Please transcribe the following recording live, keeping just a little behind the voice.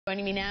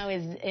Joining me now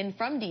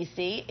from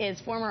D.C. is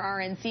former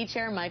RNC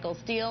Chair Michael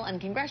Steele and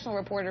congressional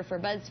reporter for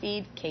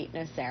BuzzFeed, Kate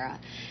Nocera.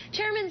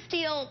 Chairman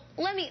Steele,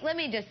 let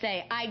me just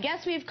say, I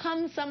guess we've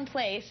come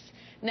someplace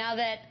now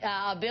that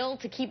a bill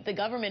to keep the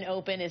government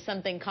open is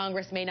something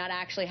Congress may not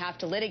actually have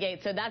to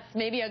litigate, so that's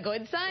maybe a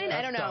good sign? That's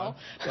I don't know.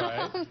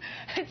 Right.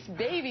 It's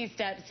baby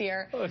steps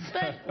here. But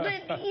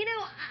you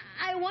know,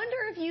 I wonder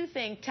if you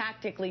think,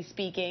 tactically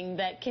speaking,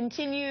 that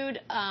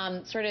continued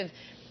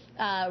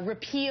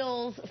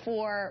repeals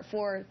for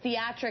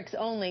theatrics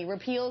only,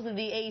 repeals of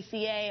the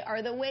ACA,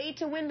 are the way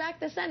to win back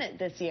the Senate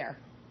this year?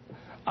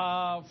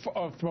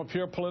 From a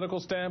pure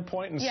political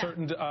standpoint, in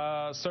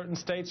certain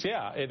states,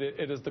 yeah,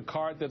 it is the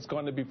card that's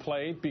going to be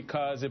played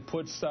because it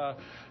puts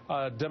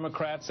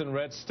Democrats in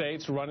red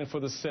states running for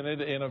the Senate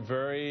in a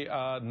very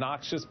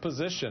noxious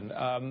position.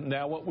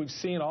 Now, what we've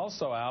seen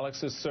also,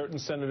 Alex, is certain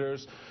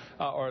senators,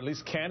 or at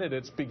least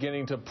candidates,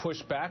 beginning to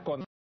push back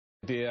on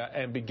idea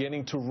and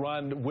beginning to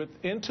run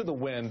into the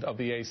wind of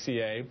the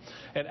ACA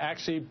and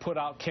actually put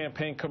out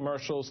campaign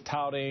commercials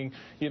touting,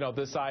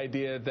 this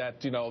idea that,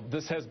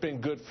 this has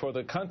been good for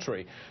the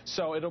country.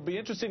 So it'll be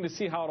interesting to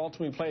see how it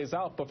ultimately plays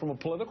out. But from a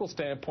political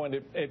standpoint,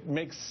 it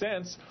makes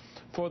sense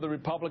for the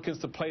Republicans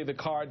to play the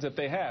cards that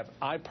they have.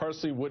 I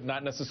personally would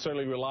not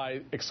necessarily rely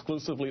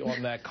exclusively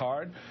on that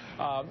card,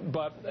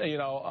 but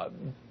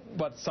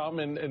some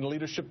in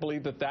leadership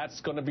believe that that's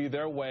going to be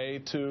their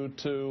way to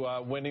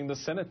winning the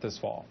Senate this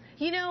fall.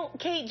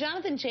 Kate,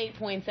 Jonathan Chait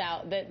points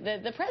out that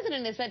the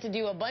president is set to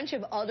do a bunch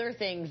of other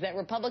things that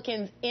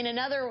Republicans in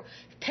another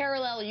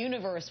parallel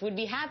universe would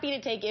be happy to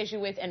take issue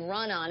with and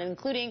run on,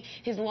 including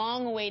his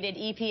long-awaited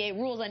EPA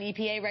rules on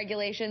EPA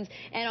regulations.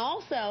 And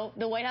also,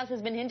 the White House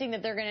has been hinting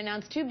that they're going to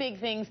announce two big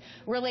things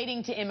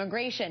relating to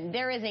immigration.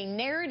 There is a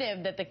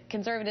narrative that the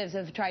conservatives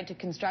have tried to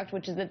construct,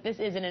 which is that this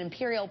is an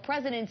imperial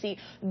presidency.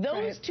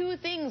 Those two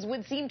things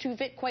would seem to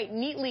fit quite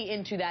neatly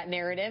into that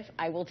narrative.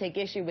 I will take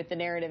issue with the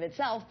narrative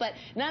itself, but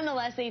nonetheless,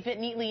 they fit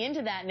neatly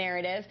into that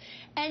narrative.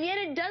 And yet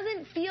it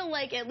doesn't feel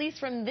like, at least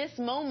from this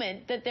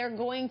moment, that they're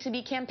going to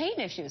be campaign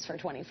issues for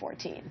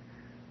 2014.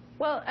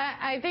 Well,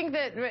 I think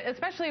that,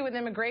 especially with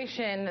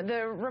immigration,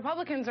 the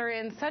Republicans are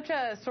in such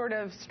a sort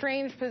of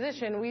strange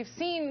position. We've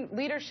seen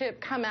leadership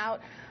come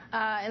out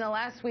in the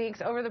last weeks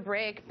over the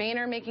break,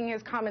 Boehner making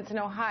his comments in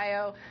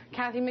Ohio,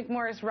 Kathy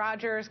McMorris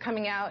Rodgers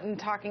coming out and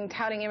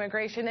touting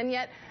immigration, and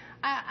yet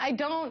I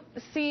don't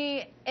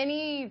see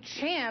any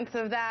chance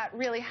of that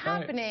really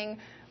happening.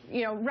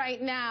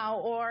 Right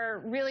now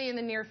or really in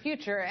the near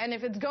future. And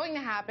if it's going to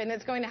happen,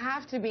 it's going to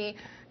have to be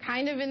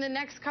kind of in the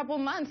next couple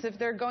months if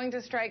they're going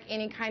to strike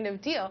any kind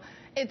of deal.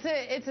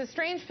 It's a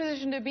strange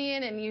position to be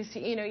in, and you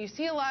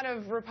see a lot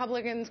of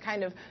Republicans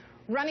kind of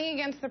running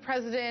against the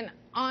president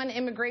on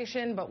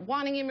immigration, but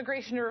wanting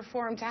immigration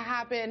reform to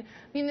happen.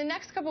 I mean, the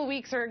next couple of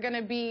weeks are going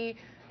to be,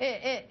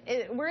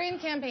 we're in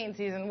campaign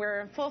season.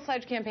 We're in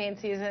full-fledged campaign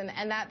season,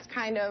 and that's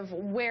kind of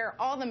where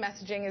all the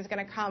messaging is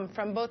going to come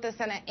from both the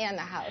Senate and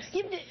the House.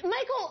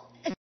 Michael,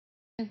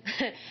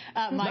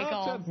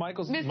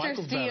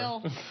 Mr.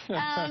 Steele.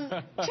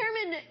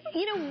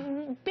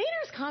 Chairman,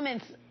 Boehner's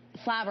comments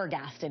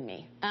flabbergasted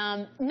me.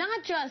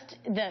 Not just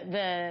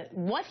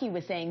what he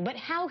was saying, but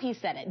how he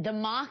said it. The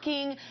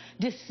mocking,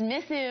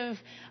 dismissive,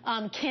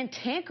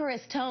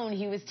 cantankerous tone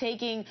he was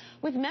taking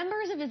with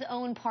members of his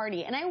own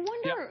party. And I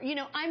wonder,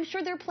 I'm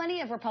sure there are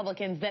plenty of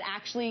Republicans that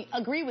actually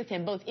agree with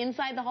him, both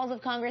inside the halls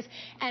of Congress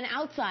and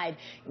outside.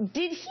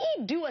 Did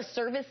he do a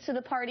service to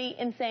the party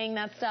in saying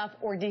that stuff,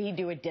 or did he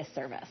do a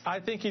disservice?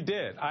 I think he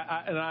did.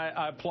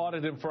 I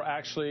applauded him for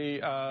actually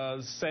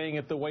saying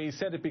it the way he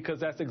said it, because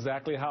that's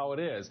exactly how it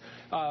is.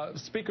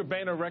 Speaker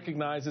Boehner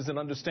recognizes and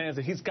understands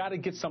that he's got to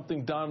get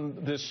something done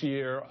this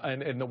year,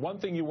 and the one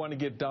thing you want to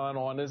get done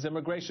on is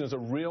immigration. There's a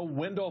real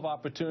window of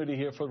opportunity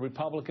here for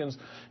Republicans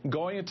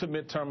going into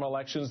midterm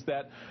elections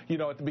that,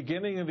 at the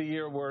beginning of the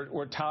year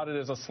were touted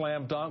as a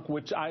slam dunk,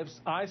 which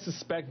I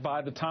suspect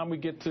by the time we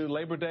get to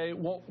Labor Day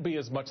won't be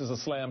as much as a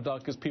slam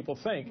dunk as people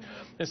think.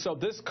 And so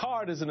this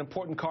card is an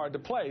important card to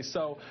play.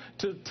 So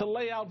to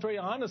lay out very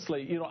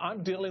honestly,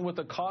 I'm dealing with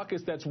a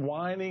caucus that's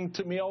whining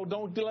to me, oh,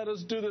 don't let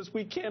us do this,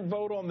 we can't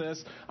vote on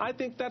this. I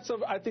think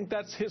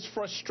that's his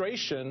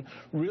frustration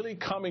really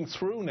coming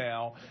through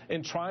now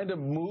in trying to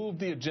move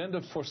the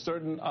agenda for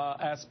certain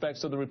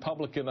aspects of the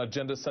Republican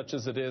agenda, such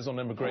as it is on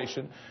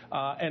immigration.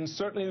 And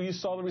certainly you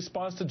saw the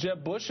response to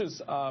Jeb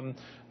Bush's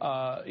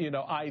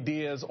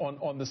ideas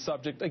on the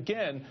subject.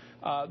 Again,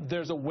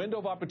 there's a window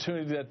of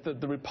opportunity that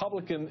the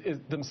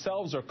Republicans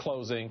themselves are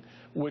closing,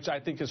 which I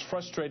think is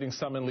frustrating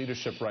some in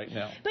leadership right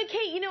now. But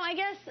Kate, I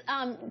guess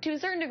to a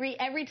certain degree,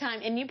 every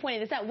time, and you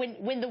pointed this out,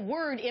 when the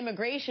word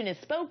immigration is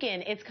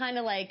spoken, it's kind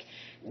of like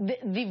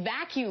the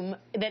vacuum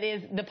that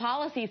is the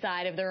policy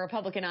side of the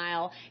Republican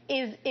aisle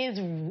is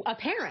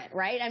apparent,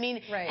 right? I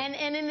mean,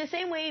 and in the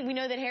same way, we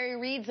know that Harry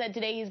Reid said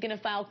today he's going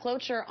to file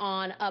cloture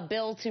on a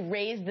bill to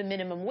raise the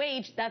minimum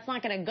wage. That's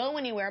not going to go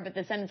anywhere, but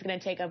the Senate's going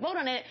to take a vote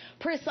on it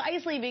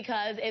precisely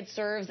because it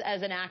serves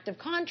as an act of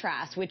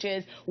contrast, which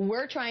is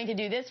we're trying to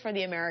do this for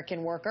the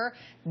American worker.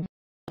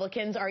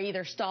 Republicans are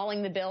either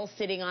stalling the bill,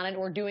 sitting on it,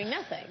 or doing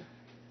nothing.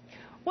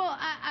 Well,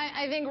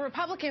 I think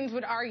Republicans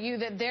would argue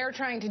that they're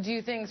trying to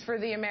do things for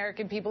the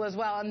American people as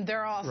well, and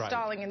they're all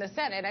stalling in the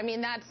Senate. I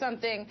mean, that's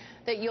something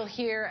that you'll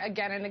hear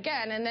again and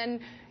again. And then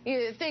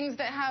things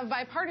that have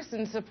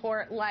bipartisan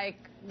support, like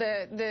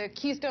the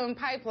Keystone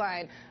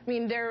Pipeline. I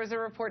mean, there was a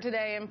report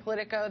today in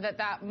Politico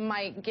that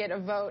might get a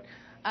vote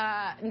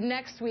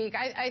next week.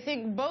 I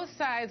think both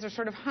sides are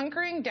sort of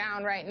hunkering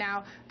down right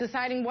now,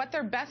 deciding what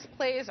their best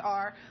plays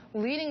are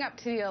leading up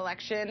to the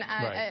election.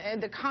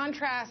 The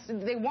contrast,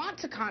 they want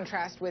to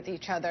contrast with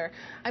each other.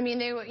 I mean,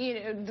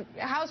 the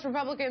House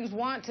Republicans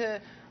want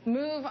to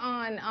move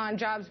on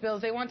jobs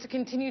bills. They want to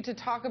continue to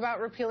talk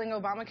about repealing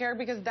Obamacare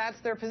because that's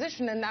their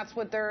position and that's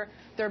what their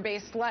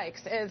base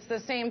likes. It's the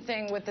same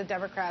thing with the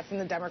Democrats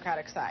and the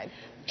Democratic side.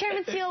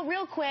 Chairman Steele,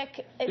 real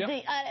quick,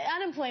 the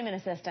unemployment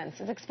assistance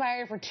has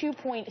expired for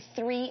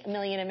 2.3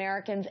 million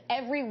Americans.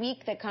 Every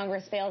week that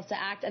Congress fails to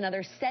act,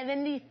 another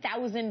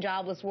 70,000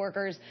 jobless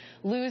workers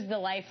lose the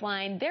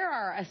lifeline. There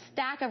are a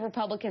stack of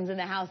Republicans in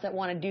the House that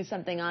want to do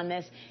something on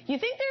this. You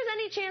think there's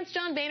any chance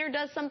John Boehner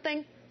does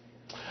something?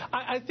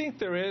 I think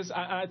there is.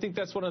 I think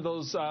that's one of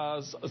those,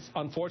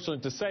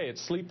 unfortunate to say,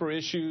 it's sleeper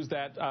issues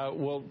that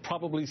will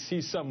probably see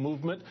some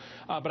movement.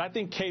 But I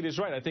think Kate is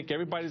right. I think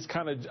everybody's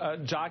kind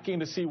of jockeying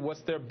to see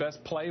what's their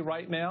best play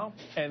right now,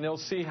 and they'll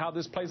see how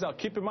this plays out.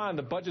 Keep in mind,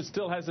 the budget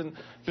still hasn't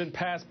been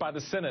passed by the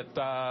Senate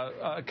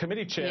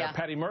committee chair,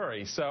 Patty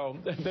Murray. So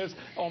there's,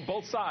 on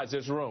both sides,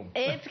 there's room.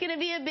 It's going to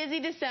be a busy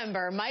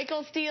December.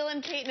 Michael Steele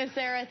and Kate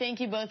Nocera, thank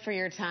you both for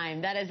your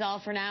time. That is all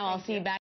for now. I'll see you back.